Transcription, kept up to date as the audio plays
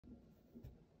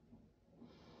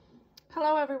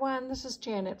Hello everyone, this is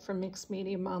Janet from Mixed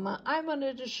Media Mama. I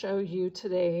wanted to show you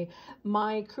today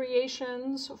my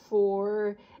creations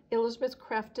for Elizabeth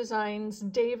Craft Designs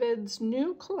Devid's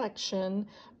new collection,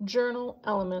 Journal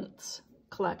Elements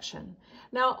collection.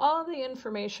 Now all the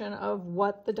information of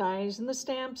what the dies and the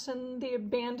stamps and the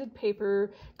banded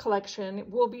paper collection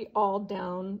will be all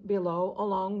down below,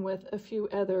 along with a few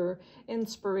other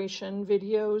inspiration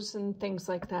videos and things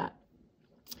like that.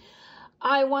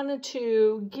 I wanted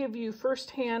to give you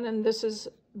firsthand, and this is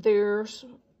their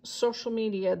social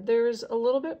media. There's a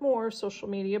little bit more social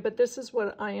media, but this is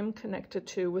what I am connected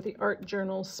to with the Art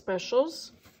Journal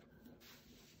Specials.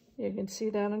 You can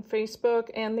see that on Facebook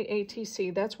and the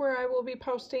ATC. That's where I will be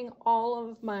posting all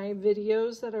of my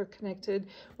videos that are connected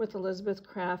with Elizabeth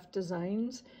Craft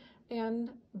Designs and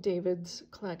Devid's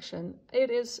collection. It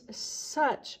is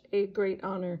such a great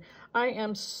honor. I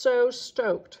am so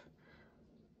stoked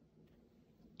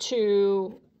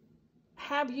to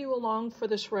have you along for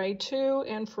this ride too,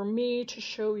 and for me to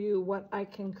show you what I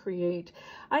can create.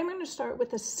 I'm going to start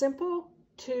with a simple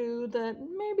to the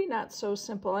maybe not so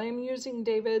simple. I am using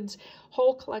Devid's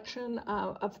whole collection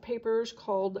of papers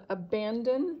called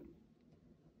Abandoned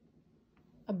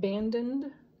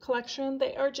collection.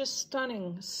 They are just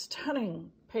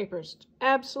stunning papers.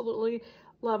 Absolutely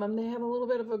love them. They have a little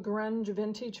bit of a grunge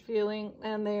vintage feeling,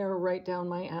 and they are right down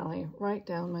my alley,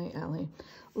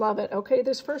 Love it. Okay,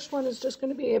 this first one is just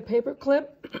going to be a paper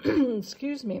clip.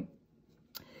 Excuse me.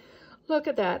 Look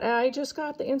at that. I just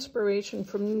got the inspiration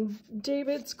from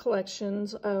Devid's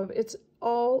collections of, it's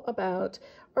all about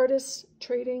artists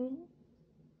trading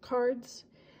cards.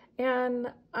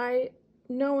 And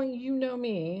knowing you know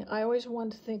me, I always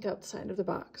want to think outside of the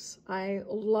box. I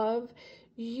love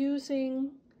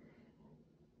using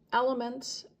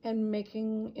elements and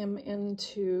making them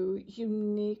into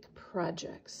unique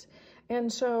projects.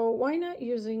 And so why not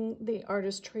using the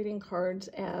artist trading cards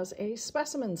as a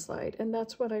specimen slide? And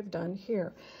that's what I've done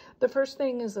here. The first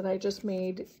thing is that I just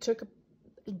took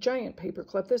a giant paper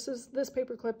clip. This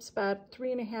paper clip's about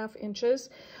 3.5 inches,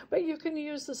 but you can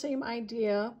use the same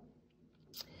idea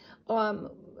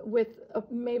with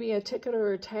maybe a ticket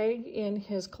or a tag in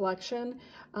his collection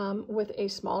with a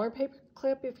smaller paper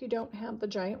clip if you don't have the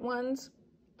giant ones.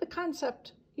 The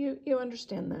concept, you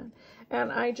understand that. And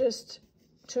I just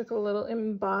took a little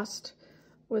embossed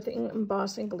with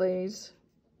embossing glaze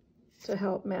to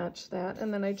help match that,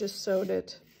 and then I just sewed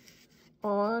it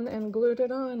on and glued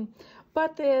it on.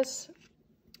 But this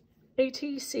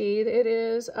ATC, it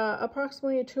is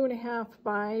approximately a 2.5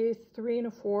 by 3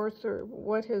 1/4, or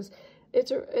what is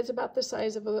it's about the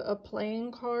size of a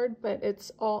playing card, but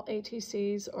it's all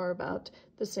ATCs are about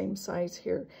the same size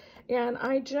here. And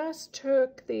I just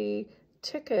took the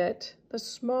ticket, the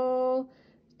small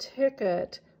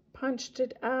ticket, punched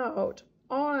it out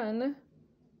on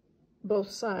both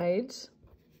sides,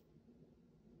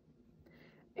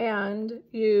 and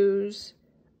use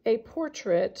a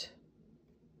portrait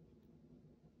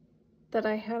that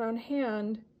I had on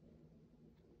hand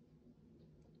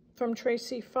from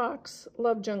Tracie Fox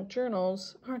Love Junk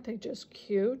Journals. Aren't they just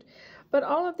cute? But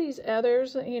all of these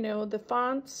others, you know, the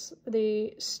fonts,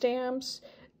 the stamps,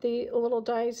 the little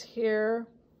dies here,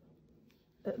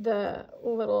 the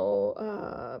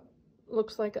little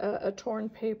looks like a torn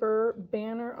paper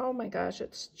banner. Oh my gosh,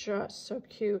 it's just so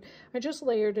cute. I just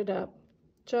layered it up,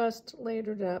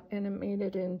 and it made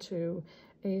it into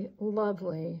a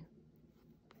lovely,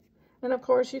 and of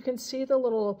course you can see the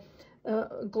little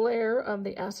glare of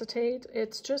the acetate.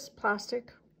 It's just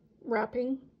plastic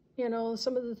wrapping, you know,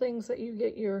 some of the things that you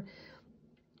get your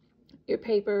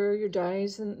paper, your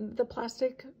dies, and the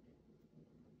plastic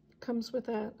comes with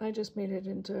that. I just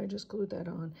glued that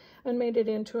on and made it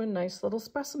into a nice little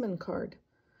specimen card.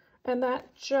 And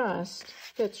that just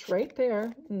fits right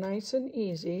there, nice and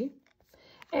easy.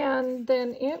 And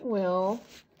then it will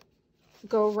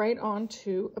go right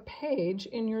onto a page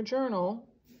in your journal.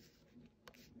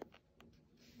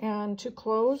 And to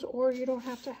close, or you don't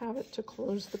have to have it to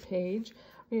close the page,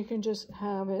 or you can just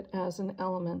have it as an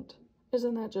element.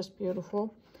 Isn't that just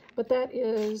beautiful? But that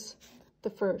is the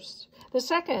first. The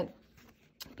second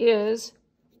is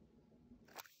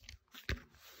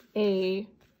a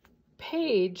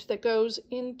page that goes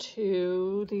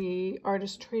into the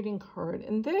artist trading card.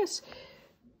 And this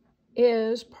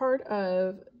is part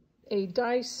of a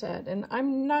die set, and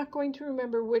I'm not going to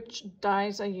remember which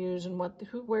dies I use and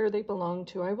where they belong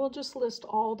to. I will just list the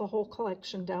whole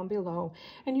collection down below,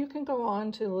 and you can go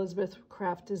on to Elizabeth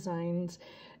Craft Designs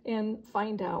and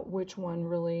find out which one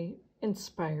really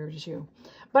inspires you.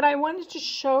 But I wanted to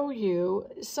show you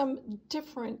some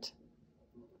different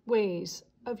ways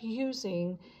of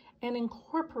using and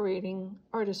incorporating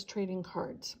artist trading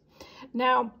cards.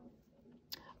 Now,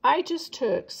 I just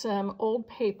took some old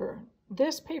paper.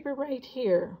 This paper right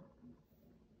here,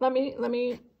 let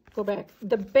me go back.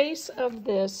 The base of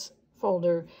this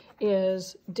folder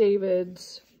is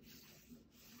David's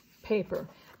paper,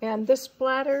 and this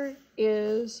splatter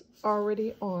is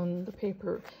already on the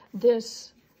paper.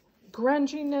 This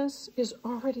grunginess is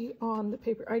already on the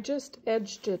paper. I just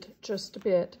edged it just a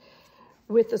bit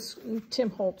with this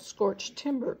Tim Holtz Scorched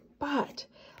Timber, but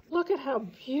look at how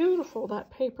beautiful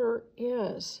that paper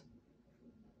is.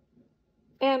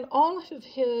 And all of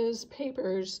his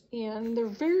papers, and they're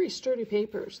very sturdy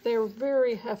papers. They're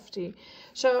very hefty.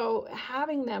 So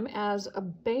having them as a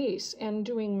base and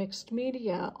doing mixed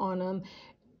media on them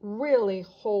really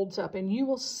holds up. And you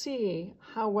will see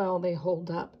how well they hold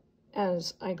up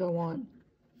as I go on.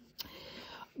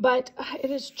 But it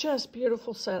is just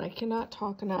beautiful set. I cannot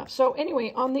talk enough. So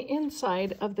anyway, on the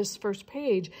inside of this first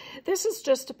page, this is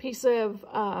just a piece of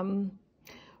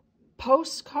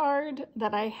postcard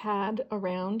that I had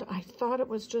around. I thought it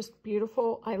was just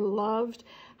beautiful. I loved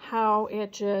how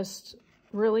it just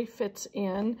really fits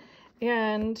in.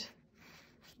 And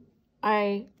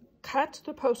I cut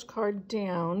the postcard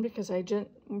down because I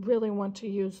didn't really want to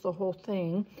use the whole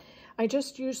thing. I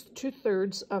just used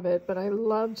 2/3 of it, but I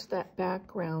loved that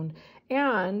background.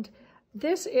 And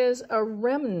this is a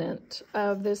remnant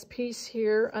of this piece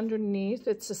here underneath.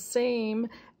 It's the same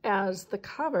as the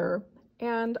cover.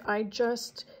 And I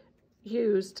just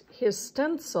used his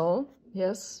stencil.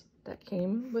 Yes, that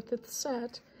came with the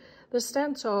set. The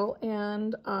stencil,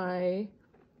 and I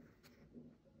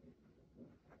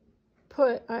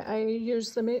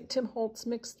used the Tim Holtz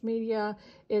mixed media.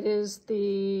 It is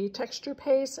the texture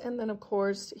paste, and then of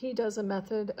course he does a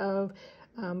method of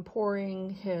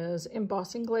pouring his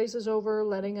embossing glazes over,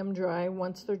 letting them dry.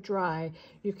 Once they're dry,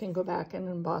 you can go back and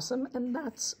emboss them, and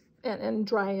that's and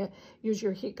dry it. Use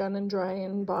your heat gun and dry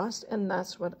and emboss, and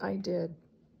that's what I did.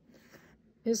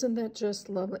 Isn't that just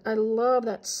lovely? I love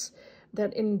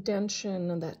that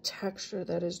indentation and that texture.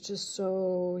 That is just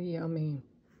so yummy.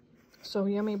 So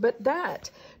yummy. But that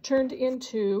turned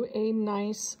into a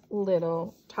nice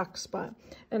little tuck spot.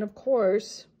 And of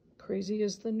course, crazy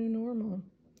is the new normal.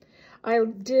 I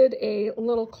did a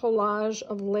little collage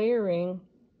of layering.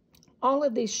 All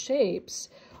of these shapes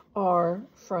are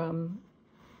from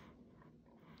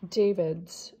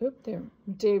David's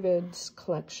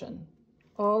collection.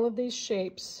 All of these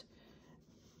shapes,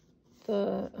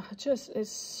 just is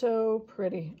so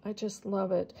pretty. I just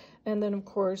love it. And then of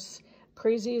course,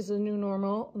 crazy is the new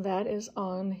normal. That is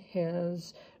on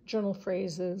his journal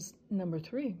phrases number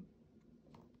 3.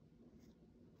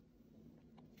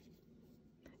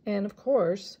 And of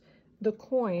course, the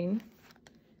coin.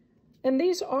 And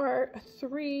these are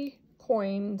 3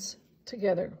 coins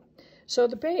together. So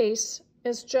the base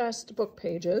is just book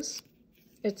pages.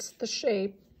 It's the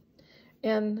shape,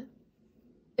 and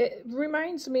it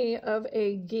reminds me of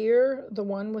a gear, the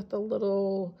one with the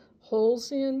little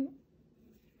holes in.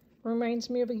 Reminds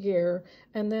me of a gear.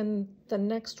 And then the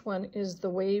next one is the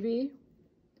wavy.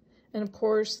 And of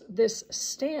course, this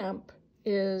stamp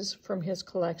is from his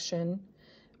collection.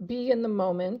 Be in the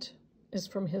Moment is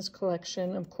from his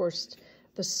collection, of course,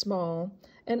 the small.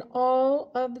 And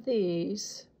all of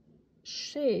these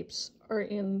shapes are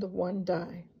in the one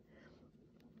die.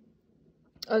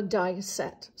 A die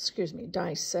set, excuse me,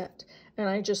 die set. And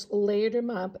I just layered them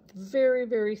up very,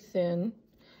 very thin,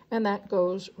 and that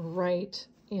goes right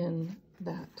in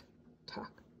that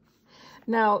tuck.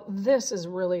 Now, this is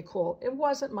really cool. It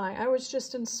wasn't I was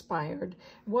just inspired.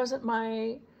 It wasn't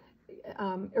my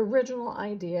original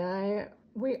idea.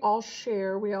 We all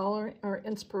share, we all are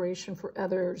inspiration for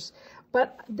others.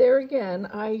 But there again,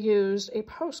 I used a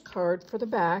postcard for the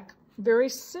back, very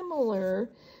similar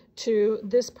to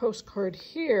this postcard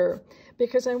here,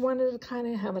 because I wanted to kind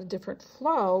of have a different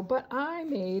flow, but I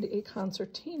made a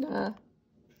concertina,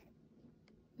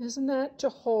 isn't that, to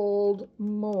hold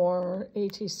more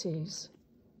ATCs.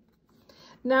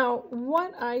 Now,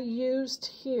 what I used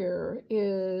here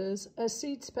is a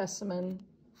seed specimen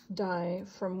die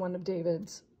from one of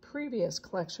David's previous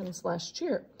collections last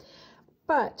year.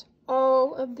 But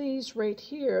all of these right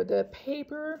here, the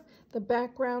paper, the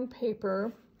background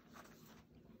paper,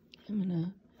 I'm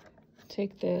gonna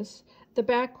take this. The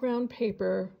background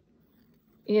paper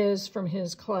is from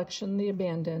his collection, The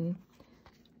Abandoned.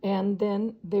 And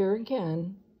then there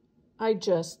again, I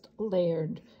just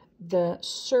layered the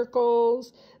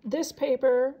circles. This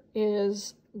paper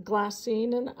is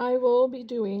glassine, and I will be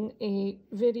doing a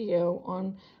video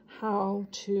on how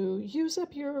to use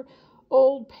up your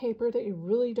old paper that you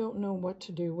really don't know what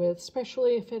to do with,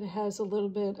 especially if it has a little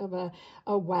bit of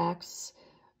a wax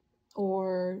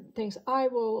or things. I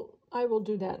will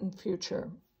do that in future.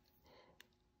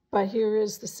 But here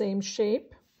is the same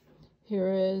shape.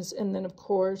 Here is, and then of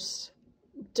course,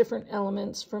 different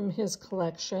elements from his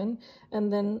collection.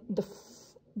 And then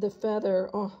the feather,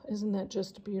 oh, isn't that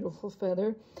just a beautiful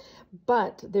feather?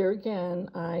 But there again,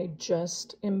 I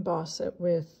just emboss it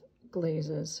with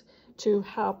glazes to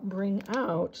help bring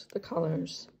out the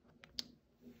colors.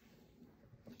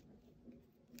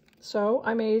 So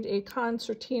I made a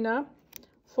Concertina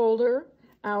folder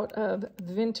out of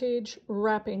vintage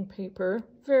wrapping paper.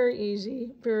 Very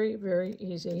easy, very, very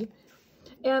easy.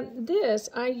 And this,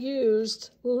 I used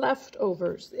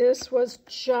leftovers. This was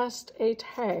just a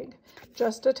tag,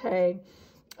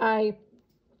 I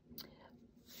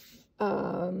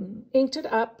inked it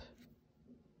up,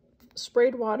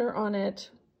 sprayed water on it,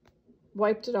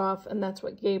 wiped it off, and that's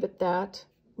what gave it that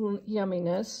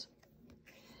yumminess.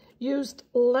 Used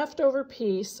leftover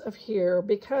piece of here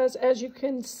because, as you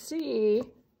can see,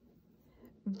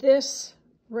 this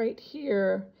right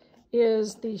here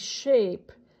is the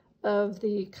shape of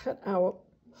the cut out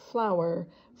flower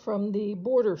from the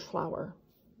border flower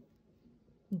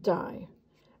die.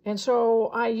 And so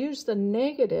I used the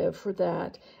negative for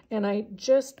that, and I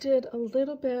just did a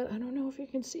little bit, I don't know if you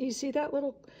can see, you see that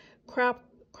little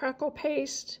crackle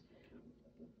paste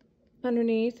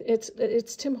underneath?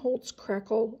 It's Tim Holtz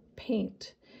Crackle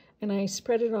paint, and I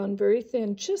spread it on very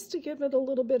thin just to give it a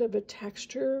little bit of a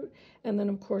texture, and then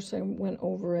of course I went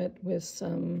over it with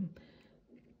some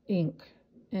ink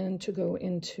and to go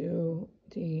into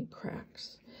the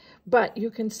cracks. But you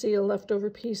can see a leftover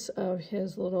piece of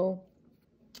his little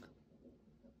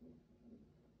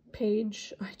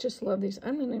page. I just love these.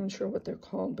 I'm not even sure what they're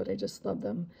called, but I just love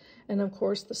them. And of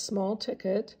course the small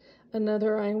ticket.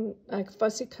 Another, I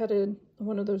fussy cutted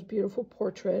one of those beautiful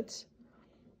portraits.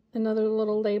 Another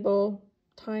little label,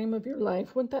 time of your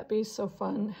life. Wouldn't that be so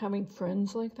fun, having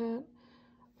friends like that?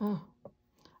 Oh,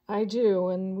 I do,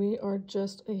 and we are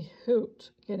just a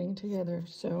hoot getting together.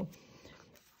 So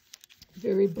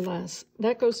very blessed.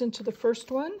 That goes into the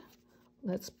first one.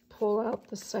 Let's pull out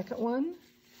the second one.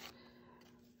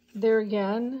 There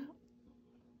again,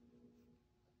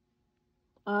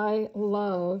 I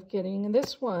love getting,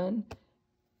 this one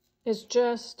is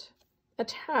just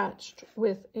attached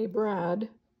with a brad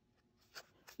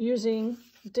using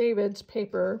Devid's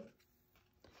paper.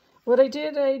 What I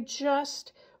did, I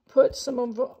just put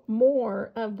some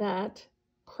more of that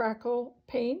crackle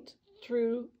paint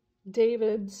through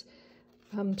Devid's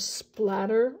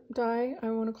splatter die, I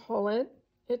want to call it.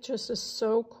 It just is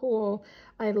so cool.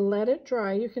 I let it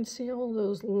dry. You can see all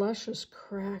those luscious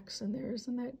cracks in there.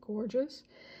 Isn't that gorgeous?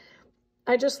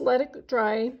 I just let it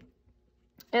dry.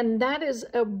 And that is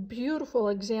a beautiful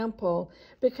example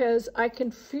because I can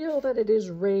feel that it is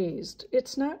raised.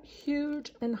 It's not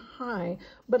huge and high,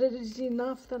 but it is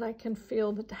enough that I can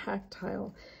feel the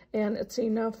tactile. And it's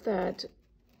enough that,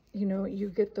 you know, you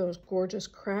get those gorgeous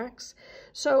cracks.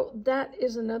 So that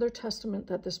is another testament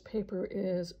that this paper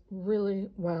is really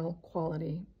well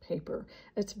quality paper.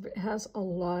 It has a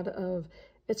lot of,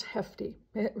 it's hefty.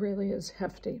 It really is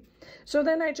hefty. So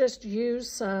then I just use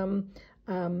some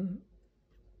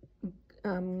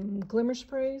glimmer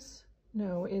sprays.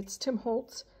 No, it's Tim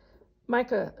Holtz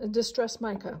mica, distress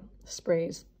mica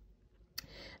sprays.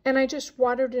 And I just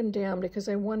watered them down because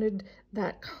I wanted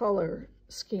that color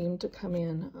scheme to come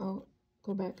in. I'll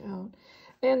go back out.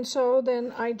 And so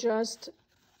then I just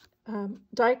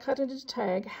die cutted a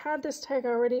tag, had this tag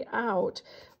already out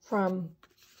from,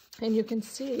 and you can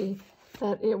see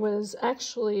that it was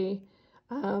actually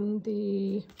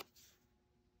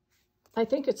I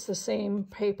think it's the same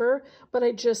paper, but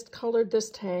I just colored this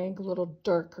tag a little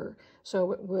darker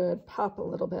so it would pop a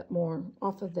little bit more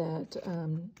off of that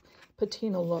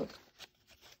patina look.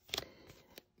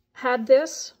 Had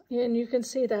this, and you can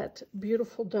see that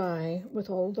beautiful die with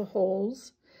all the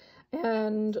holes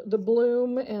and the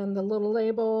bloom and the little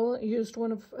label. Used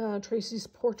one of Tracie's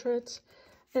portraits,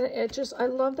 and it just, I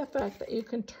love the fact that you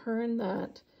can turn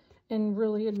that and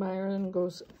really admire it and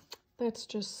goes, that's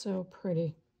just so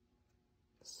pretty.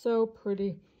 So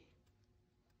pretty.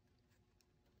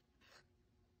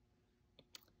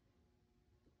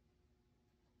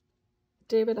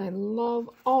 Devid, I love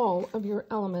all of your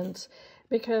elements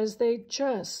because they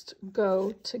just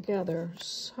go together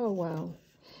so well.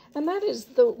 And that is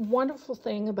the wonderful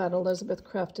thing about Elizabeth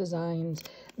Craft Designs.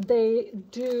 They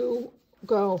do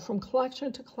go from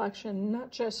collection to collection,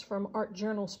 not just from Art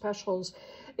Journal Specials.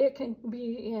 It can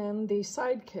be in the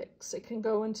sidekicks. It can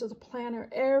go into the planner.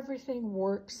 Everything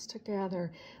works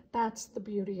together. That's the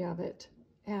beauty of it.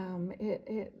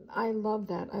 I love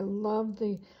that. I love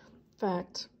the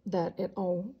fact that it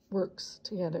all works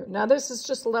together. Now this is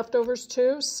just leftovers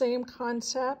too. Same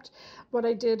concept. What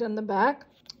I did in the back.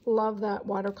 Love that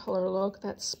watercolor look.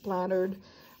 That splattered.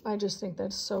 I just think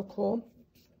that's so cool.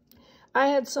 I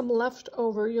had some left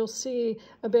over. You'll see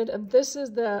a bit of, this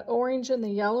is the orange and the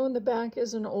yellow in the back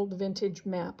is an old vintage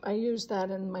map. I used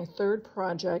that in my third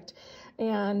project,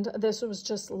 and this was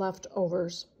just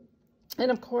leftovers. And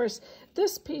of course,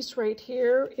 this piece right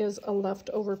here is a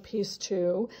leftover piece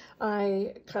too.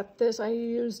 I cut this, I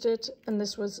used it, and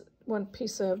this was one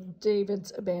piece of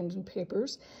David's abandoned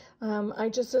papers.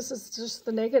 This is just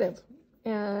the negative,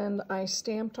 and I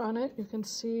stamped on it. You can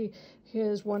see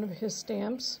one of his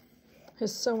stamps.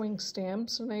 His sewing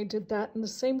stamps, and I did that in the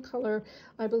same color.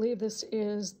 I believe this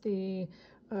is the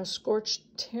Scorched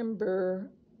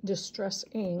Timber Distress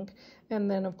ink,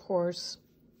 and then of course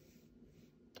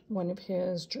one of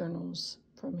his journals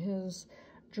from his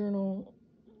journal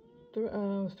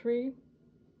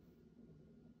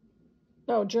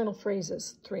Journal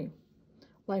Phrases 3.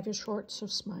 Life is short, so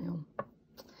smile.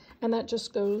 And that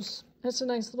just goes, that's a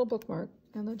nice little bookmark,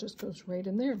 and that just goes right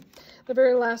in there. The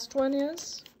very last one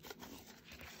is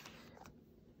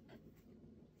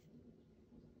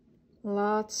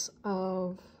lots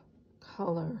of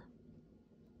color.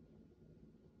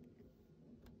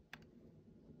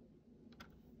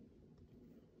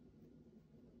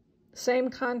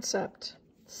 Same concept.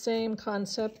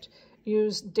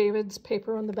 Use David's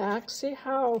paper on the back. See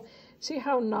how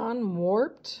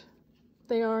non-warped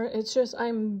they are? It's just,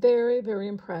 I'm very, very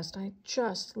impressed. I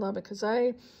just love it because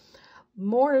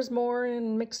more is more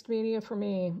in mixed media for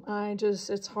me.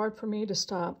 It's hard for me to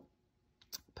stop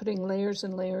putting layers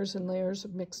and layers and layers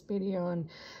of mixed media on.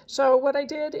 So what I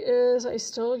did is I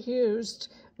still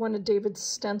used one of David's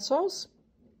stencils,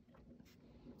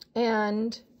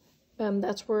 and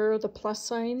that's where the plus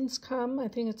signs come. I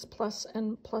think it's plus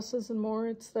and pluses and more.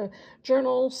 It's the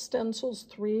Journal Stencils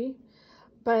 3,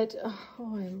 but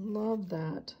oh, I love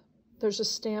that. There's a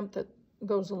stamp that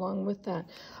goes along with that.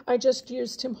 I just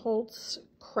used Tim Holtz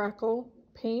Crackle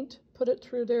paint, put it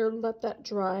through there, let that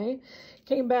dry,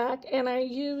 came back, and I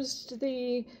used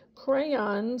the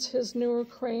crayons, his newer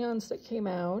crayons that came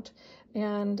out,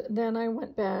 and then I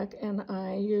went back and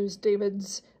I used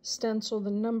David's stencil,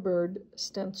 the numbered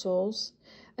stencils,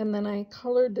 and then I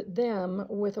colored them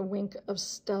with a Wink of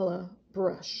Stella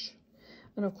brush,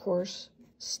 and of course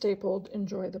stapled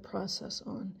Enjoy the Process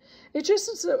on. It just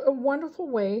is a wonderful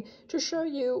way to show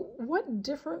you what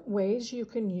different ways you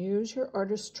can use your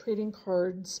artist trading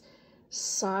cards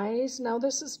size. Now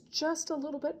this is just a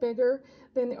little bit bigger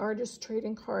than the artist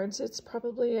trading cards. It's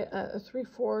probably a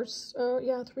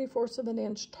 3/4 of an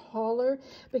inch taller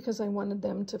because I wanted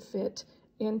them to fit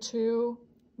into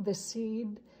the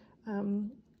seed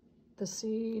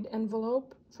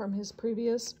envelope from his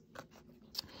previous.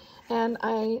 And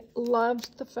I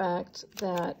loved the fact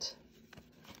that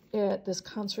this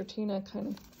concertina kind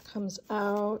of comes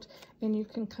out and you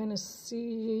can kind of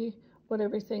see what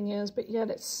everything is, but yet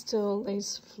it still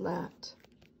lays flat.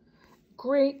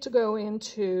 Great to go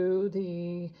into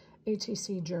the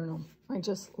ATC journal. I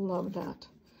just love that.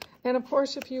 And of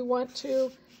course, if you want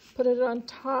to put it on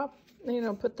top,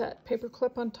 put that paper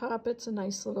clip on top, it's a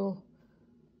nice little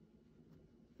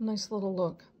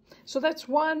look. So that's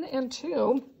 1 and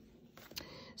 2.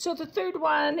 So the third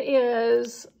one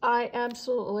is, I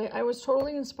was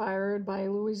totally inspired by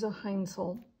Louisa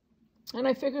Heinzel. And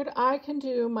I figured I can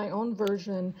do my own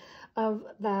version of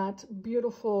that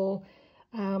beautiful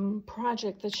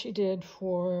project that she did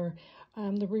for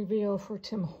the reveal for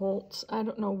Tim Holtz. I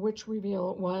don't know which reveal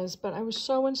it was, but I was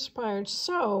so inspired.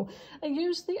 So I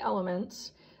used the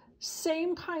elements,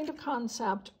 same kind of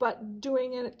concept, but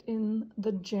doing it in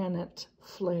the Janet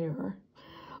flair.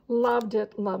 Loved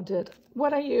it, loved it.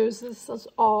 What I use, this is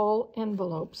all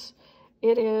envelopes.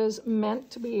 It is meant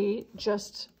to be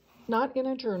just, not in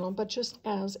a journal, but just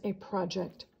as a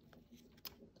project.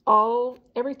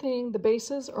 Everything, the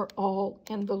bases are all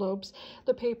envelopes.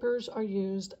 The papers are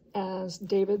used as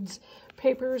David's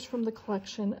papers from the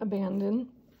collection Abandoned.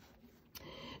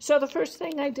 So the first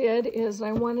thing I did is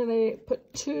I wanted to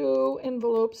put 2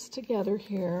 envelopes together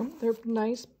here. They're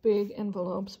nice big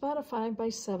envelopes, about a 5 by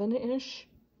 7-ish.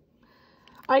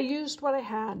 I used what I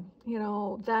had.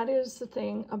 That is the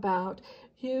thing about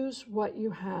use what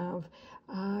you have.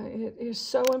 It is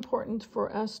so important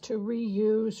for us to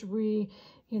reuse,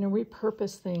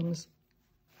 repurpose things.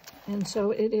 And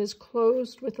so it is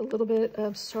closed with a little bit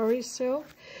of sari silk.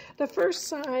 The first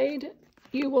side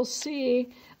you will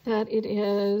see that it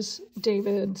is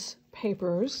Devid's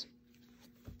papers.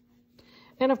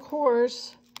 And of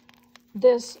course,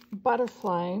 this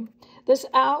butterfly, this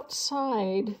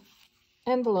outside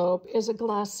envelope is a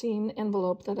glassine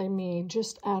envelope that I made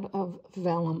just out of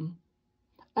vellum.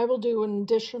 I will do an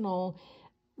additional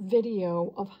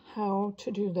video of how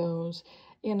to do those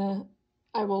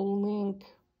I will link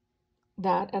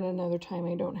that at another time.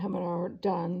 I don't have it all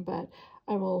done, but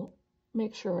I will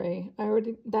make sure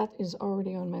that is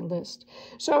already on my list.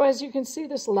 So as you can see,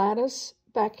 this lattice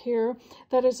back here,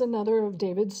 that is another of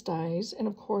Devid's dies, and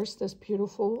of course this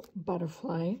beautiful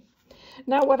butterfly.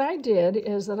 Now what I did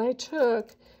is that I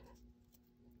took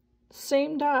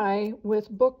same die with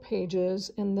book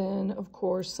pages and then of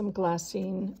course some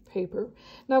glassine paper.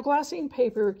 Now glassine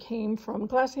paper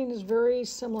glassine is very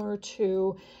similar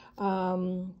to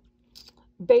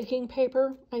baking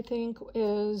paper, I think,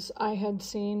 is I had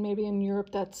seen maybe in Europe.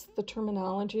 That's the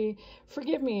terminology.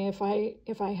 Forgive me if I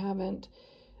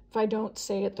don't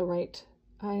say it the right.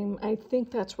 I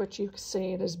think that's what you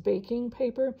say it is, baking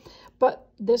paper. But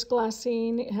this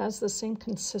glassine has the same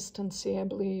consistency, I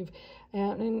believe.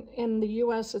 And in the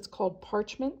US, it's called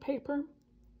parchment paper.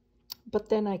 But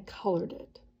then I colored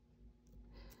it.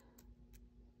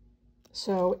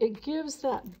 So it gives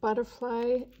that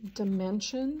butterfly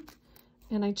dimension.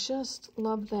 And I just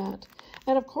love that.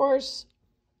 And of course,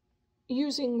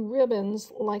 using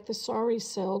ribbons like the sari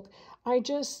silk, I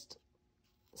just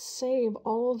save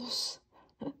all of this.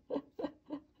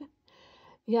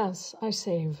 Yes, I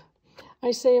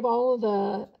save all of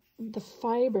the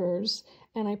fibers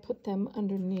and I put them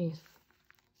underneath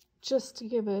just to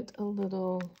give it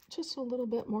just a little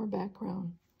bit more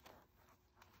background.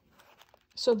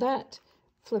 So that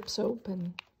flips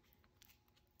open.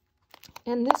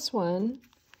 And this one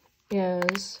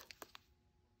is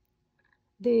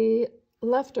the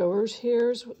leftovers.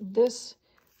 Here's this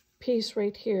piece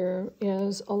right here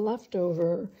is a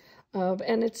leftover of,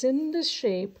 and it's in the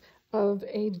shape of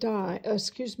a die,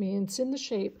 it's in the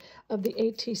shape of the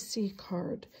ATC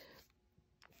card.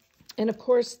 And of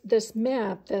course, this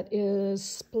map that is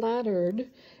splattered,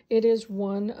 it is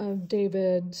one of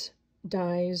Devid's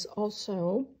dies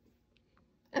also.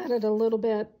 Added a little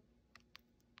bit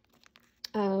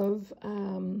of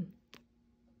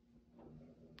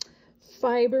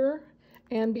fiber,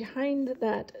 and behind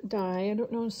that die, I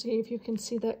don't know, see if you can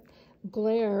see that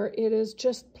glare, it is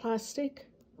just plastic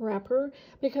wrapper,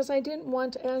 because I didn't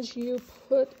want, as you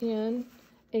put in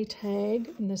a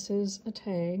tag, and this is a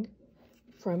tag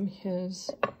from his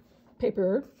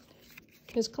paper,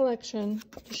 his collection,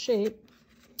 the shape,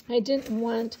 I didn't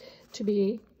want to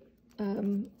be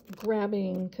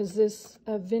grabbing, because this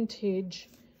vintage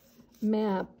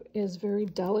map is very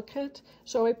delicate,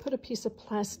 so I put a piece of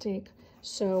plastic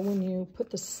so when you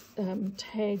put this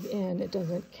tag in, it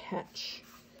doesn't catch,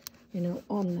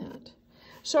 on that.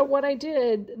 So what I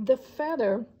did, the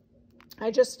feather,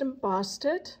 I just embossed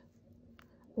it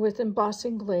with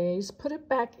embossing glaze, put it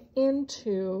back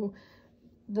into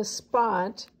the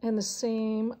spot, and the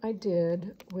same I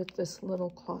did with this little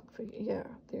clock figure. Yeah,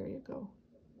 there you go.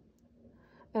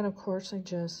 And of course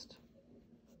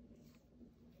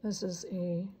this is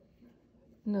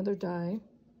another die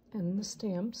and the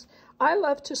stamps. I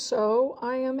love to sew.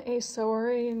 I am a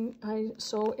sewer and I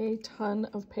sew a ton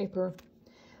of paper.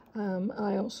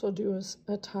 I also do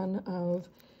a ton of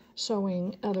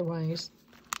sewing otherwise.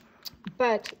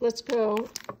 But let's go.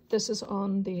 This is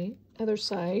on the other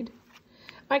side.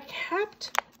 I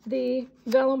kept the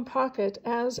vellum pocket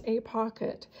as a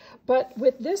pocket, but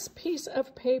with this piece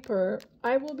of paper,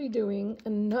 I will be doing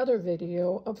another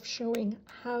video of showing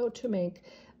how to make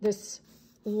this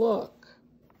look.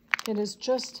 It is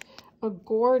just a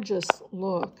gorgeous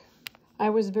look. I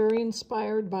was very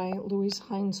inspired by Louise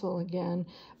Heinzel again,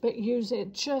 but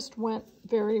it just went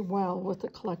very well with the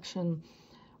collection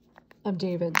of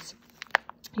Devid's.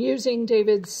 Using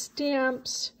Devid's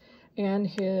stamps and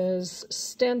his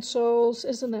stencils,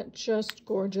 isn't that just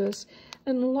gorgeous?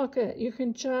 And look at, you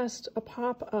can just, a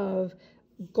pop of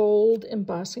gold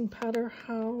embossing powder,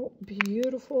 how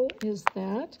beautiful is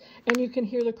that? And you can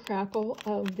hear the crackle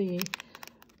of the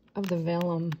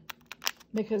vellum,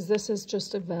 because this is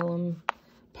just a vellum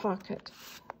pocket.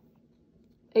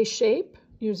 A shape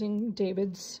using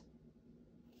Devid's.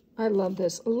 I love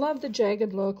this. Love the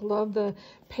jagged look, love the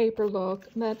paper look,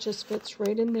 and that just fits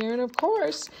right in there. And of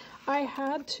course, I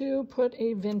had to put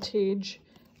a vintage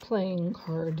playing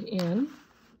card in,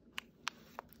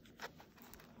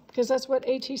 because that's what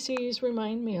ATCs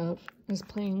remind me of, is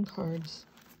playing cards.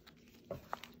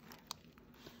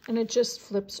 And it just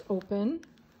flips open.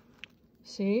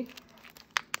 See?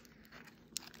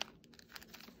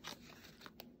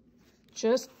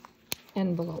 just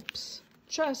envelopes.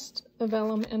 Just a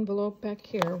vellum envelope back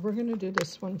here. We're going to do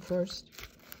this one first.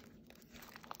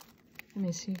 Let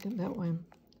me see that one.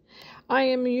 I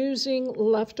am using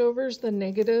leftovers, the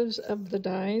negatives of the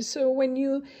dies. So when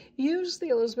you use the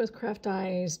Elizabeth Craft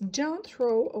dies, don't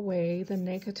throw away the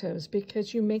negatives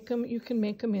because you can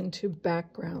make them into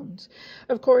backgrounds.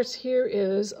 Of course, here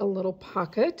is a little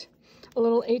pocket, a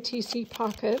little ATC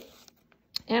pocket.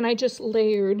 And I just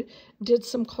layered, did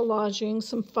some collaging,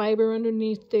 some fiber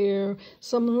underneath there,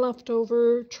 some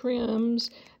leftover trims.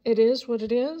 It is what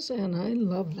it is, and I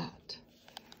love that.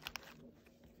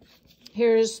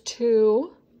 Here's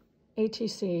 2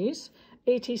 ATCs,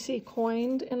 ATC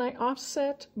coined, and I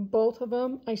offset both of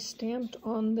them. I stamped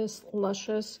on this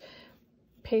luscious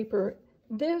paper.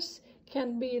 This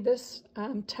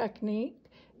technique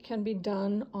can be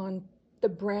done on the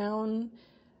brown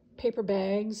paper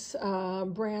bags,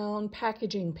 brown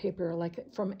packaging paper, like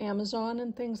from Amazon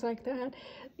and things like that.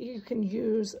 You can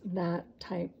use that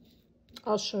type.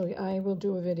 I'll show you. I will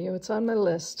do a video. It's on my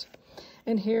list.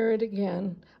 And here it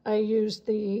again. I used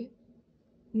the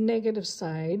negative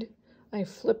side. I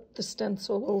flipped the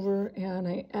stencil over and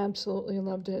I absolutely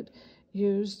loved it.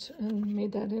 Used and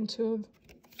made that into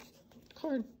a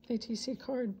card, ATC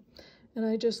card. And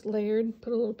I just layered,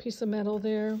 put a little piece of metal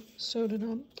there, sewed it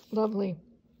up. Lovely.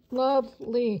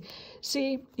 Lovely.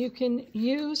 See, you can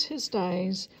use his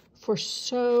dies for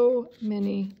so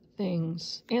many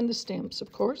things. And the stamps,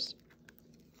 of course.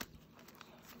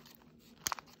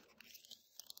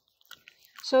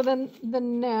 So then the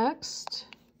next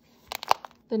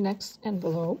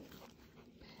envelope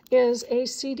is a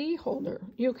CD holder.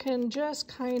 You can just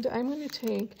I'm going to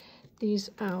take these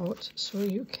out so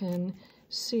you can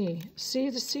see. See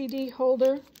the CD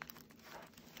holder?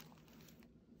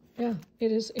 Yeah,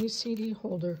 it is a CD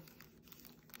holder.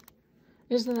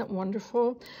 Isn't that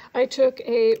wonderful? I took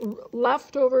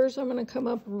leftovers. I'm going to come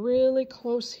up really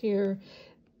close here.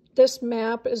 This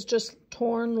map is just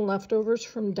torn leftovers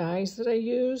from dies that I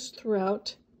used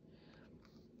throughout.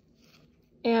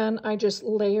 And I just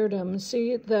layered them.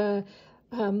 See, the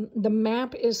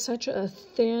map is such a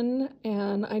thin,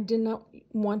 and I did not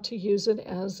want to use it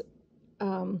as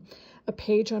a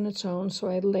page on its own, so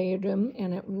I layered them,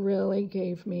 and it really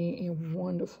gave me a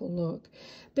wonderful look.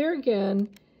 There again,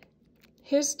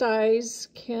 his dies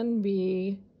can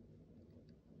be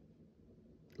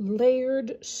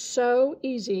layered so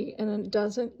easy, and it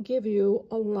doesn't give you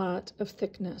a lot of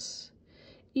thickness,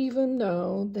 even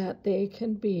though that they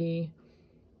can be,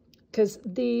 because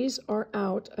these are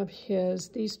out of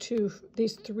these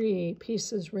 3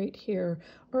 pieces right here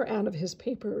are out of his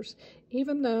papers.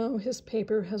 Even though his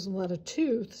paper has a lot of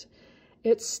tooth,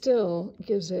 it still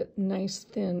gives it nice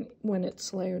thin when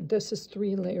it's layered. This is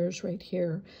 3 layers right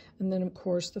here, and then of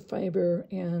course the fiber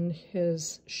and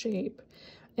his shape.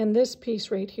 And this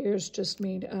piece right here is just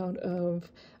made out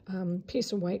of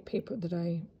piece of white paper that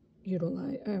I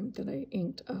that I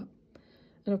inked up.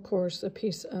 And of course, a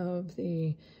piece of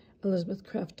the Elizabeth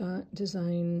Craft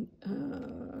design.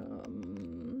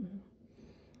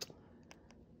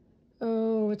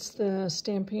 It's the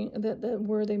stamping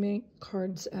where they make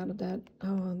cards out of that.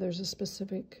 Oh, there's a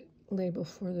specific label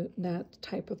for that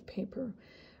type of paper,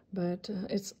 but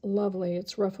it's lovely.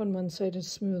 It's rough on one side and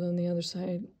smooth on the other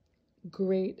side.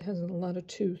 Great, has a lot of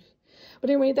tooth. But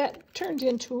anyway, that turned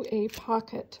into a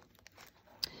pocket.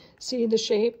 See the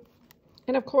shape?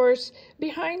 And of course,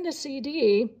 behind the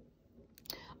CD,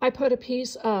 I put a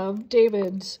piece of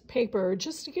Devid's paper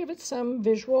just to give it some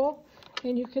visual.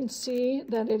 And you can see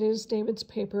that it is Devid's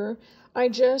paper. I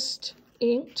just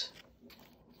inked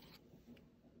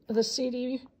the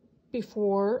CD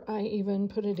before I even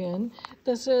put it in.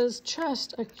 This is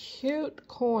just a cute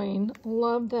coin.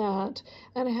 Love that.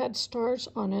 And it had stars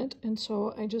on it, and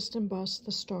so I just embossed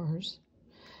the stars.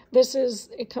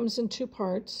 It comes in 2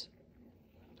 parts.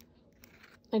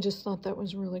 I just thought that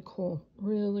was really cool.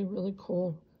 Really, really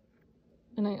cool.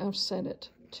 And I offset it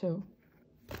too.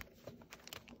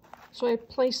 So I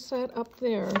placed that up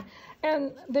there.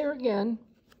 And there again,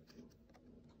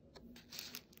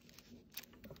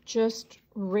 just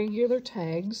regular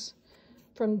tags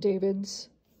from Devid's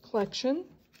collection.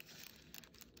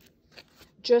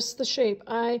 Just the shape.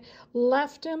 I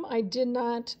left them. I did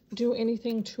not do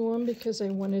anything to them because I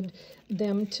wanted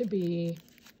them to be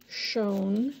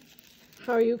shown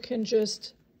how you can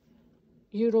just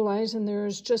utilize, and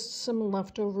there's just some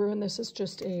leftover, and this is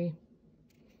just a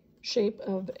shape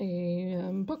of a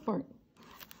bookmark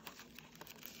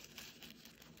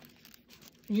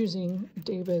using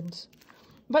Devid's.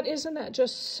 But isn't that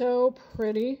just so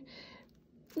pretty?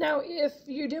 Now, if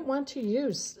you didn't want to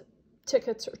use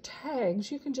tickets or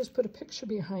tags, you can just put a picture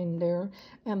behind there,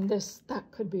 and that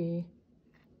could be,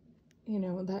 you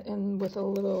know, that, and with a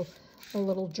little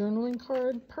journaling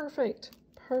card. Perfect,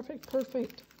 perfect,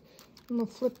 perfect. I'm gonna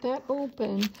flip that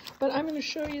open, but I'm gonna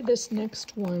show you this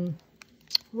next one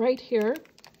right here.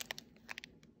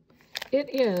 It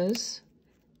is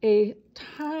a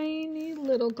tiny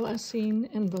little glassine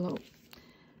envelope,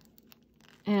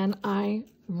 and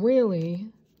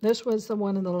this was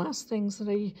one of the last things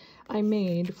that I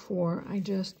made for. I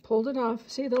just pulled it off.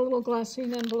 See the little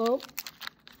glassine envelope?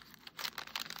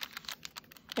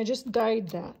 I just dyed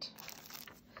that.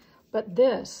 But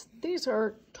these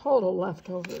are total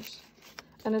leftovers,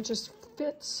 and it just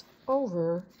fits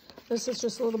over. This is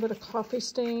just a little bit of coffee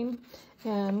stain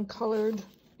and colored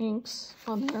inks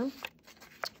on there.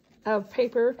 Of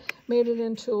paper, made it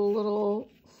into a little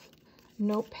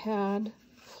notepad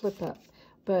flip up,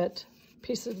 but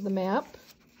pieces of the map,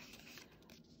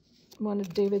 one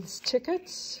of David's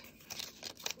tickets,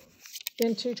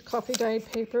 vintage coffee dyed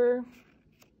paper,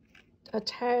 a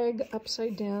tag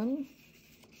upside down,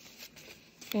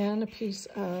 and a piece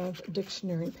of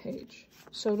dictionary page.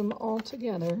 Sewed them all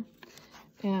together,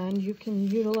 and you can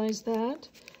utilize that.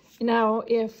 Now,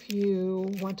 if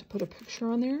you want to put a picture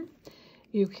on there,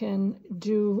 you can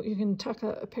tuck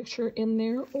a picture in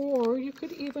there, or you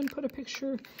could even put a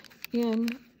picture in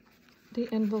the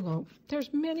envelope.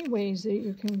 There's many ways that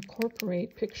you can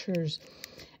incorporate pictures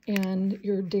and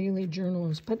your daily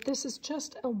journals, but this is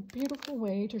just a beautiful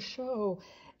way to show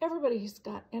everybody's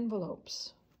got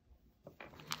envelopes.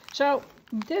 So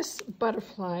this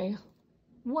butterfly,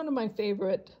 one of my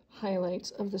favorite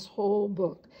highlights of this whole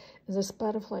book is this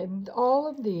butterfly. All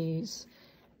of these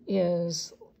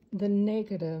is the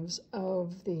negatives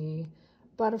of the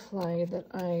butterfly that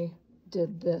I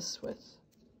did this with.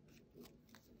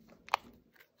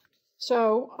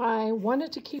 So I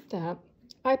wanted to keep that.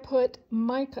 I put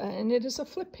mica, and it is a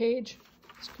flip page.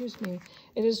 Excuse me.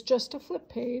 It is just a flip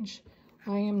page.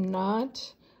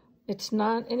 It's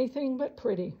not anything but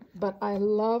pretty, but I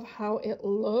love how it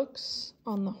looks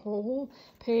on the whole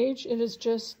page. It is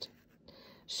just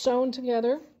sewn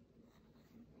together.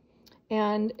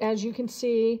 And as you can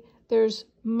see, there's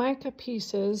mica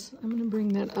pieces. I'm going to bring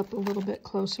that up a little bit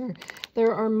closer.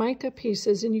 There are mica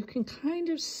pieces, and you can kind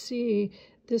of see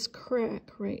this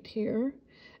crack right here.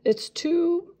 It's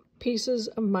 2 pieces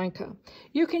of mica.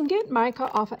 You can get mica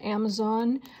off of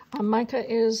Amazon. Mica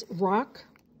is rock,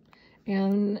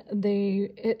 and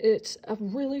it's a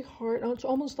really hard, it's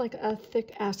almost like a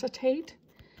thick acetate.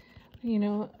 You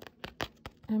know,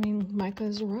 I mean, mica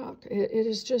is a rock. It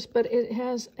is just, but it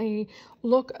has a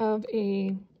look of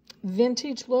a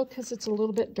vintage look because it's a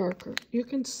little bit darker. You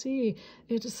can see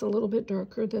it is a little bit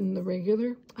darker than the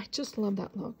regular. I just love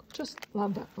that look. Just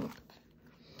love that look.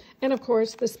 And of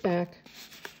course, this back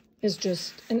is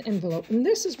just an envelope. And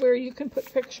this is where you can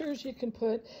put pictures. You can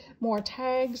put more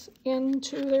tags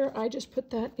into there. I just put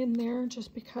that in there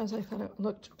just because I thought it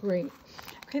looked great.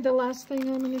 Okay, the last thing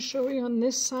I'm going to show you on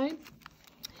this side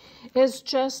is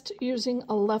just using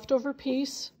a leftover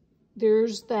piece.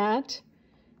 There's that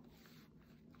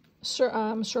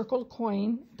circled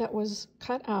coin that was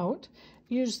cut out.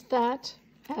 Use that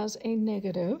as a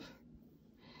negative,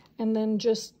 and then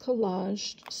just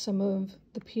collaged some of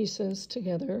the pieces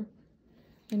together.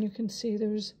 And you can see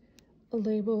there's a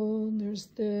label, and there's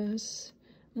this,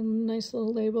 a nice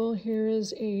little label. Here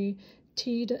is a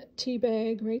tea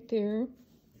bag right there.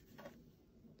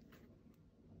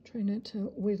 Try not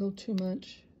to wiggle too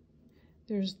much.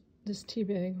 There's this tea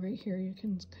bag right here. You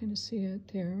can kind of see it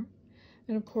there.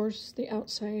 And of course, the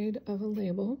outside of a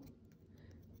label.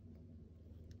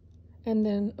 And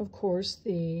then, of course,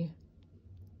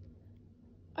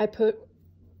 I put,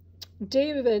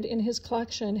 Devid in his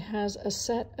collection has a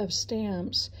set of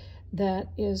stamps that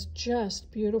is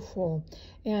just beautiful.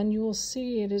 And you will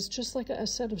see it is just like a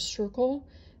set of circle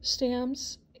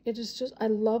stamps. It is just, I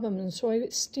love them. And so I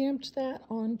stamped that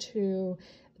onto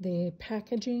the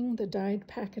packaging, the dyed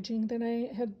packaging that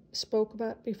I had spoke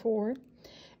about before.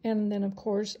 And then, of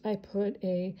course, I put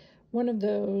one of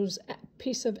those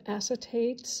piece of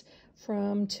acetates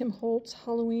from Tim Holtz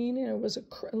Halloween, and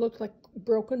it looked like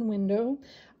broken window.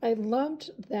 I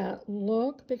loved that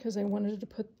look because I wanted to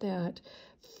put that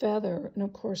feather, and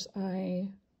of course I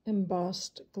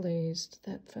embossed, glazed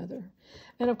that feather.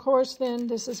 And of course then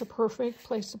this is a perfect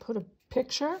place to put a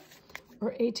picture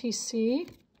or ATC.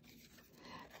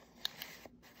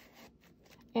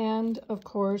 And of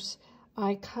course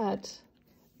I cut,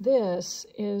 this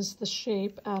is the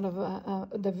shape out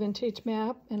of the vintage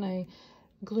map, and I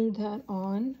glued that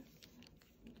on.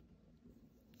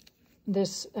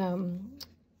 This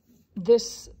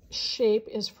shape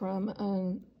is from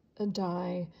a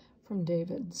die from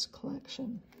Devid's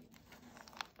collection.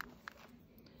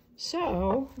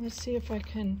 So let's see if I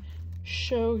can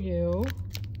show you.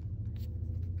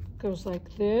 It goes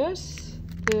like this,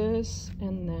 this,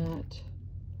 and that.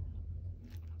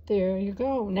 There you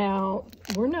go. Now,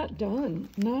 we're not done,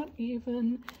 not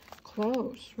even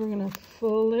close. We're gonna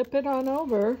flip it on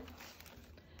over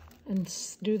and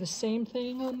do the same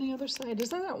thing on the other side.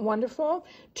 Isn't that wonderful?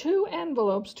 2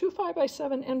 envelopes, 2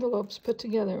 5x7 envelopes put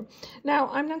together. Now,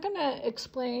 I'm not gonna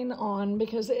explain on,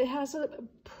 because it has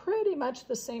pretty much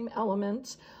the same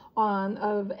elements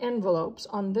of envelopes.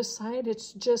 On this side,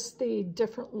 it's just the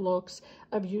different looks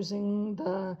of using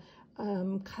the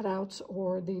cutouts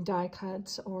or the die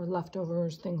cuts or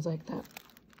leftovers, things like that.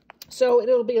 So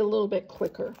it'll be a little bit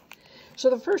quicker. So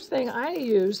the first thing I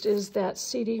used is that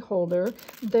CD holder.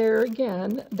 There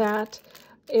again, that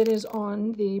it is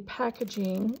on the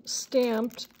packaging,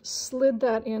 stamped, slid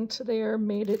that into there,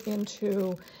 made it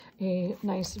into a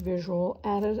nice visual,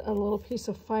 added a little piece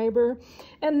of fiber.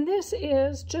 And this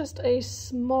is just a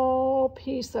small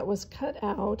piece that was cut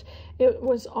out. It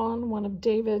was on one of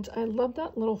Devid's. I love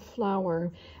that little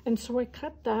flower. And so I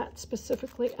cut that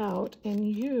specifically out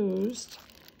and used,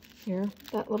 here,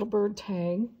 that little bird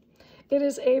tag. It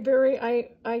is a very,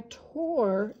 I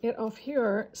tore it off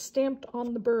here, stamped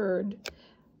on the bird,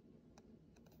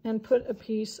 and put a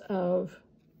piece of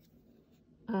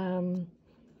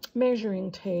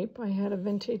measuring tape. I had a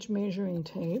vintage measuring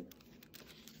tape,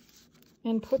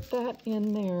 and put that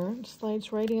in there. It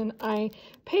slides right in. I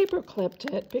paper clipped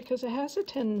it because it has a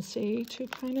tendency to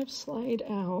kind of slide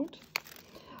out.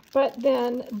 But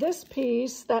then this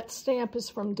piece, that stamp is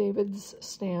from Devid's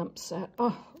stamp set.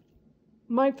 Oh,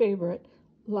 my favorite.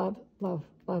 Love, love,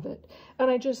 love it. And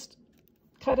I just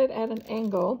cut it at an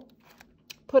angle,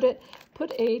 put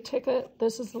a ticket,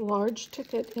 this is the large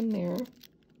ticket in there.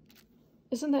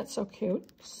 Isn't that so cute?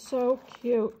 So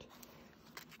cute.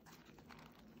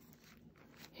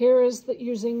 Here is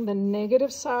using the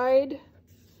negative side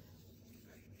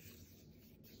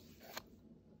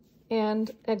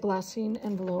and a glassine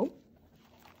envelope.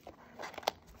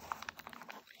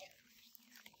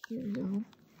 Here we go.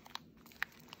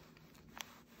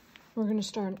 We're going to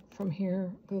start from here,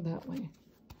 go that way.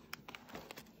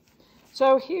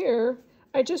 So here,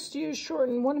 I just used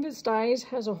shorten. One of his dies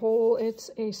has a hole. It's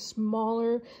a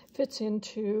smaller, fits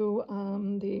into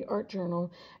the art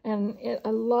journal. And I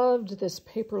loved this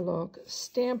paper look.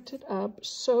 Stamped it up,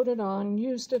 sewed it on,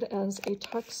 used it as a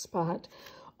tuck spot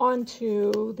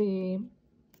onto the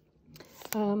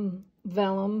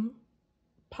vellum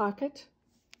pocket.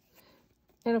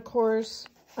 And of course,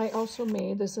 I also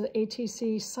made, this is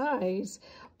ATC size,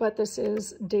 but this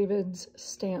is Devid's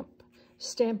stamp.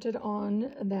 Stamped it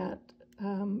on that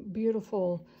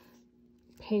beautiful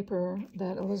paper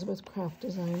that Elizabeth Craft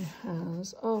Design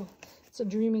has. Oh, it's a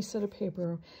dreamy set of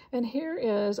paper. And here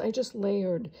is, I just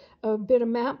layered a bit of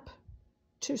map,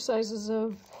 2 sizes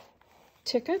of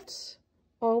tickets.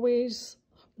 Always,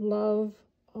 love,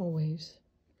 always.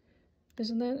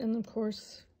 Isn't that? And of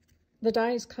course, the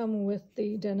dies come with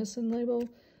the Denizen label.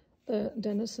 The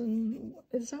Denizen,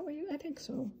 is that what you, I think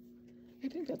so. I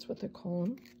think that's what they call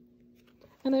them.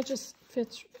 And it just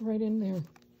fits right in there.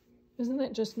 Isn't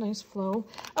that just nice flow?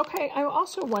 Okay, I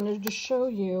also wanted to show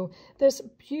you this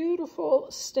beautiful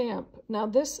stamp. Now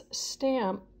this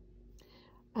stamp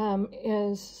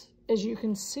is, as you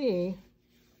can see,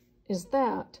 is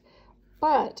that.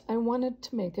 But I wanted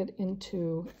to make it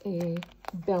into a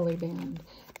belly band.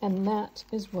 And that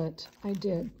is what I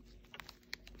did.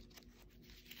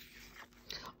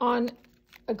 On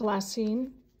a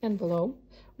glassine envelope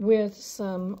with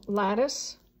some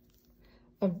lattice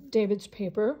of Devid's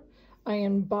paper, I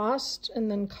embossed and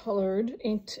then colored,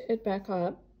 inked it back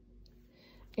up.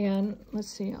 And let's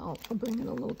see, I'll bring it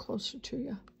a little closer to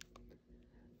you.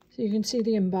 So you can see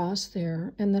the emboss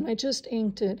there. And then I just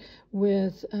inked it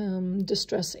with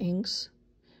Distress inks,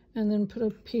 and then put a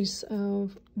piece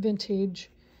of vintage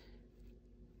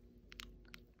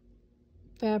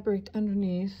fabric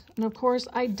underneath. And of course,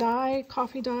 I dye,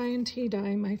 coffee dye and tea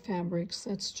dye my fabrics.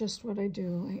 That's just what I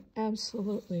do. I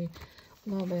absolutely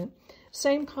love it.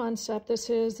 Same concept.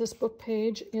 This book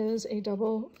page is a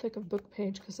double thick of book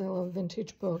page because I love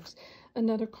vintage books.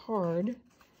 Another card.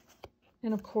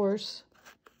 And of course,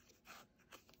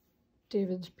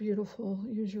 Devid's beautiful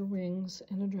Use Your Wings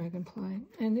and a dragonfly.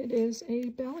 And it is a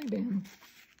belly band.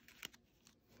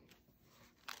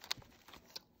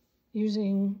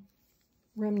 Using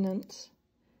remnants.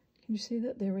 Can you see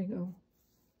that? There we go.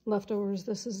 Leftovers.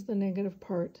 This is the negative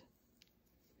part.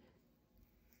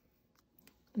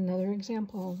 Another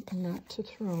example, not to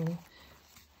throw.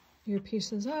 your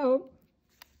pieces out,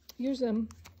 use them.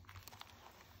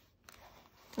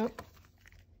 Oh.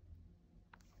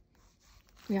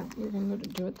 Yeah, you're going to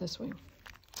do it this way.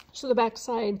 So the back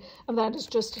side of that is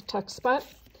just a tuck spot.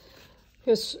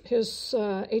 His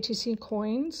ATC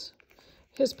coins.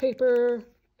 His paper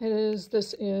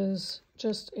this is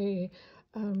just a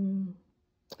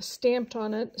stamped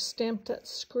on it, stamped that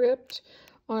script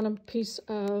on a piece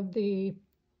of the,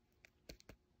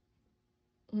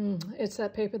 it's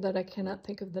that paper that I cannot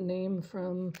think of the name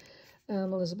from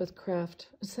Elizabeth Craft.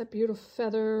 It's that beautiful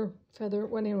feather,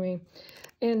 well, anyway.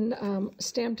 And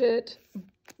stamped it,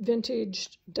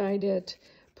 vintage, dyed it,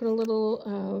 put a little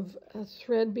of a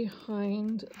thread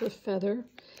behind the feather.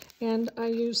 And I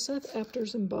used Seth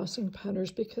Apter's embossing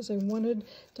powders because I wanted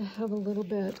to have a little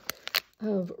bit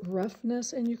of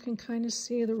roughness, and you can kind of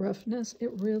see the roughness.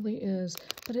 It really is,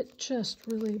 but it just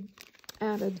really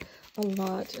added a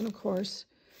lot. And of course,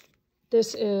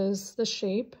 this is the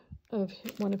shape of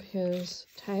one of his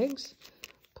tags.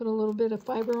 Put a little bit of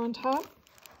fiber on top.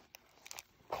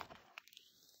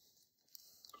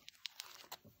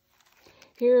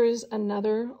 Here is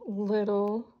another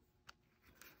little,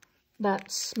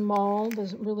 that small,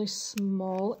 the really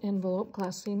small envelope,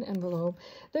 glassine envelope.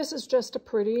 This is just a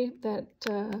pretty that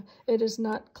it is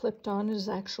not clipped on, it is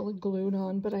actually glued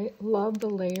on, but I love the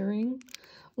layering.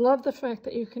 Love the fact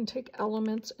that you can take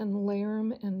elements and layer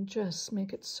them and just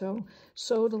make it so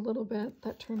sewed a little bit.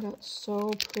 That turned out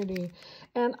so pretty.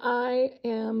 And I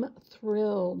am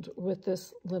thrilled with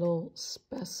this little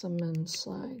specimen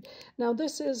slide. Now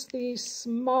this is the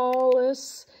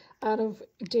smallest out of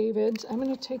Devid's. I'm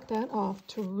going to take that off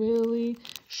to really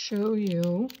show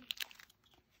you.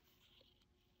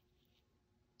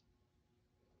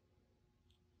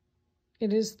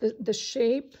 It is the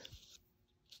shape.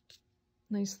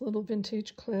 Nice little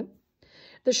vintage clip.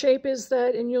 The shape is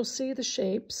that, and you'll see the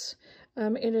shapes.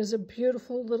 It is a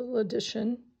beautiful little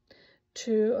addition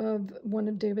to one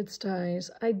of Devid's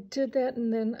dies. I did that,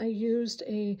 and then I used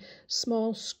a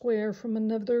small square from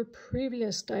another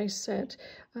previous die set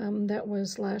that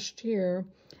was last year,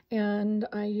 and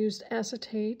I used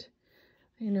acetate.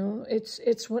 You know,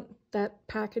 it's what that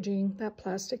packaging, that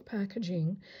plastic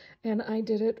packaging, and I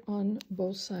did it on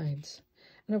both sides.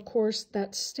 And of course,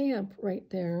 that stamp right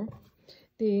there,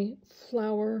 the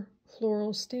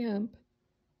floral stamp,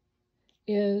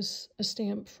 is a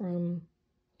stamp from,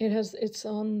 it's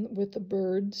on with the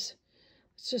birds.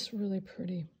 It's just really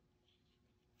pretty.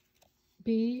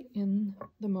 Be in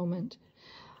the moment.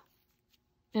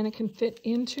 And it can fit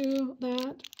into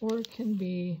that, or it can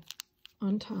be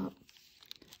on top.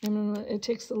 And it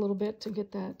takes a little bit to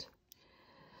get that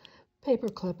paper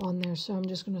clip on there, so I'm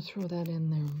just going to throw that in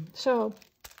there. So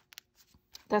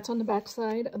that's on the back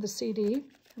side of the CD.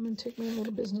 I'm going to take my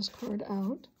little business card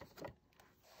out.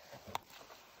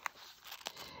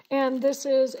 And this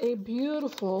is a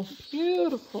beautiful,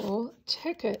 beautiful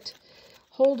ticket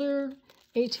holder,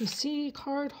 ATC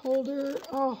card holder.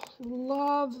 Oh,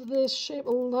 love this shape.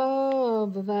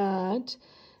 Love that.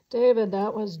 Devid,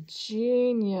 that was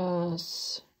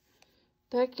genius.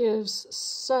 That gives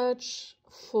such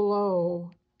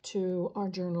flow to our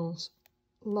journals.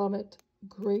 Love it.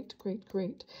 Great, great,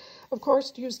 great. Of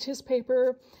course, used his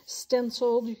paper,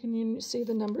 stenciled. You can see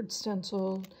the numbered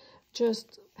stencil.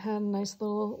 Just had a nice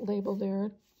little label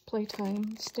there,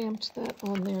 Playtime, stamped that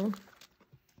on there.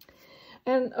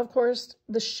 And of course,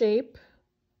 the shape.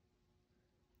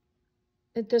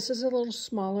 This is a little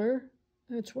smaller.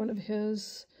 It's one of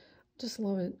his. Just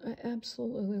love it. I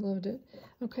absolutely loved it.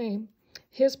 Okay,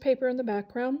 his paper in the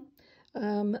background.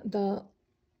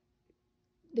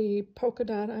 The polka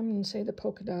dot, I'm going to say the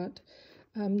polka dot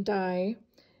die.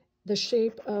 The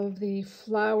shape of the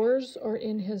flowers are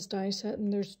in his die set,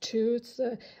 and there's two. It's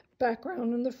the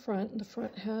background and the front. The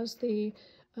front has the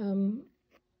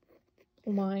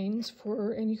lines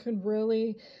for, and you can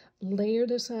really layer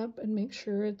this up and make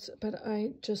sure it's, but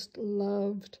I just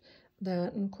loved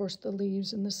that. And of course the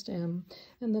leaves and the stem.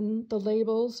 And then the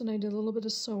labels, and I did a little bit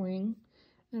of sewing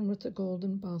and with the gold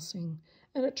embossing.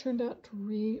 And it turned out to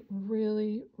be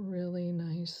really, really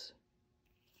nice.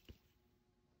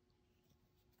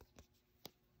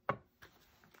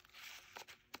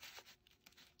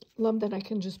 Love that I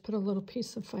can just put a little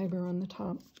piece of fiber on the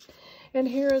top. And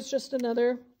here is just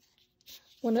another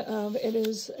one of,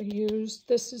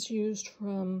 this is used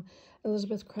from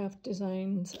Elizabeth Craft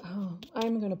Designs. Oh,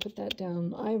 I'm going to put that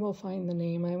down. I will find the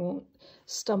name. I won't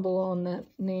stumble on that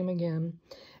name again.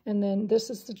 And then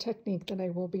this is the technique that I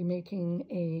will be making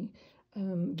a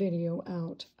video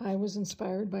out. I was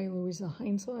inspired by Louisa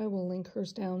Heinzel. I will link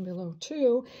hers down below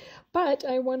too, but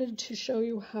I wanted to show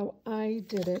you how I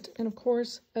did it. And of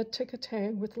course, a ticket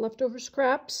tag with leftover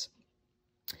scraps.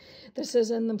 This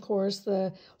is in, of course,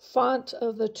 the font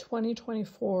of the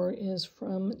 2024 is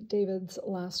from Devid's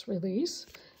last release.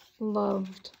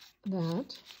 Loved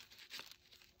that.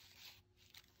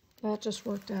 That just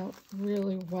worked out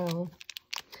really well.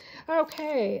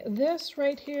 Okay, this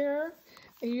right here,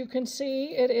 you can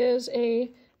see it is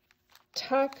a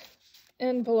tuck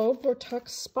envelope or tuck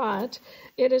spot.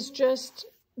 It is just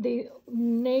the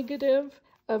negative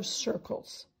of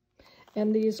circles.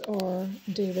 And these are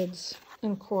Devid's.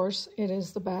 And of course, it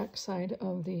is the back side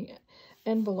of the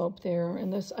envelope there.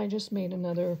 And this, I just made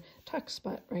another tuck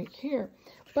spot right here.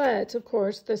 But of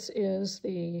course, this is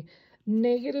the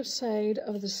negative side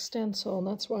of the stencil. And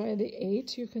that's why the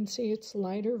 8, you can see it's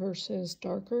lighter versus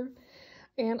darker.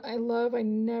 And I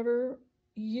never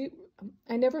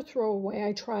throw away.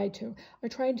 I try to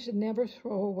never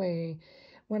throw away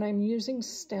when I'm using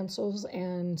stencils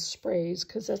and sprays,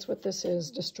 because that's what this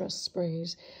is, distress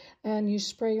sprays. And you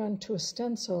spray onto a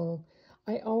stencil,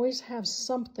 I always have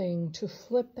something to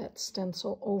flip that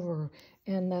stencil over,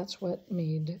 and that's what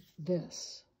made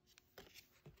this.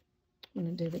 One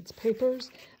of David's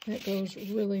papers. That goes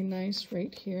really nice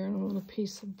right here, and a little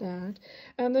piece of that.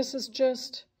 And this is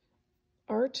just,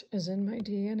 art is in my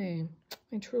DNA.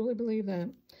 I truly believe that.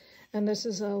 And this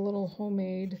is a little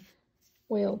homemade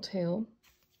whale tail.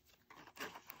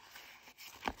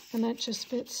 And that just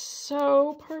fits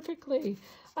so perfectly.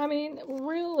 I mean,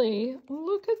 really,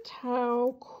 look at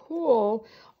how cool,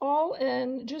 all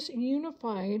in just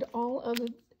unified, all of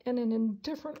it, and in a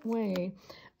different way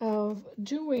of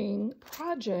doing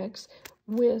projects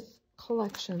with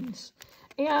collections.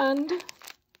 And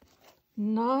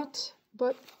not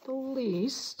but the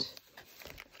least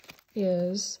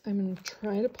is, I'm going to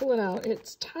try to pull it out.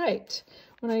 It's tight.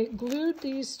 When I glued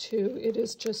these two, it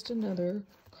is just another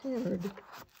card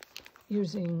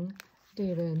using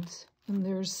Devid's. And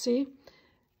there's, see,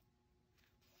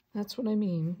 that's what I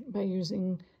mean by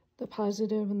using the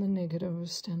positive and the negative of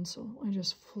stencil. I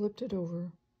just flipped it over.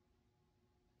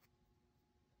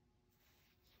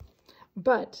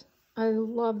 But I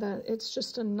love that. It's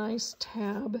just a nice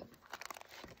tab.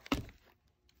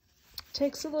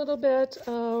 Takes a little bit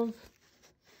of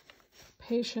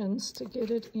patience to get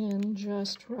it in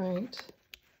just right.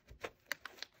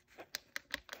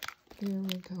 There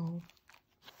we go.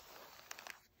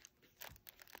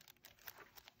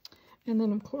 And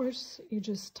then, of course, you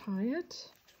just tie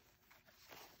it.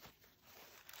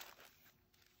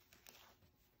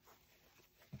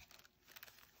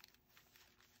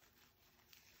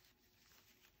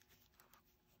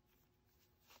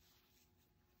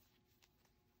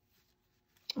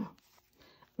 Oh,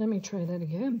 let me try that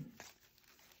again.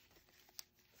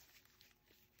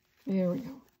 There we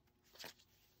go.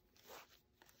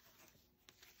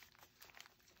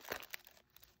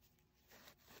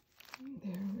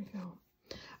 There we go.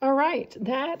 All right,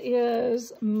 that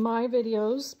is my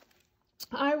videos.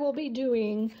 I will be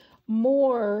doing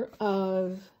more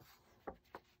of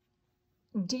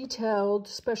detailed,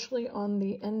 especially on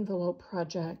the envelope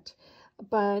project.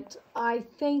 But I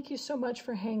thank you so much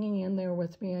for hanging in there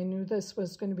with me. I knew this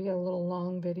was going to be a little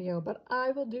long video, but I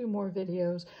will do more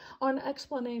videos on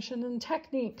explanation and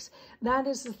techniques. That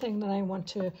is the thing that I want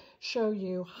to show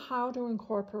you, how to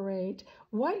incorporate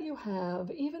what you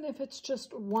have, even if it's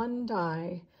just one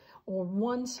die or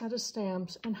one set of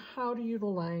stamps, and how to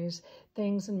utilize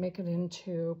things and make it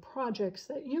into projects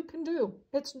that you can do.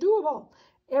 It's doable.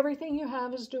 Everything you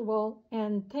have is doable,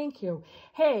 and thank you.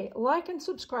 Hey, like and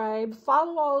subscribe.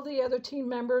 Follow all the other team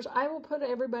members. I will put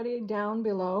everybody down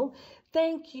below.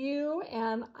 Thank you,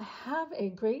 and have a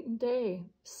great day.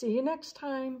 See you next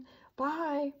time.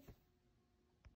 Bye.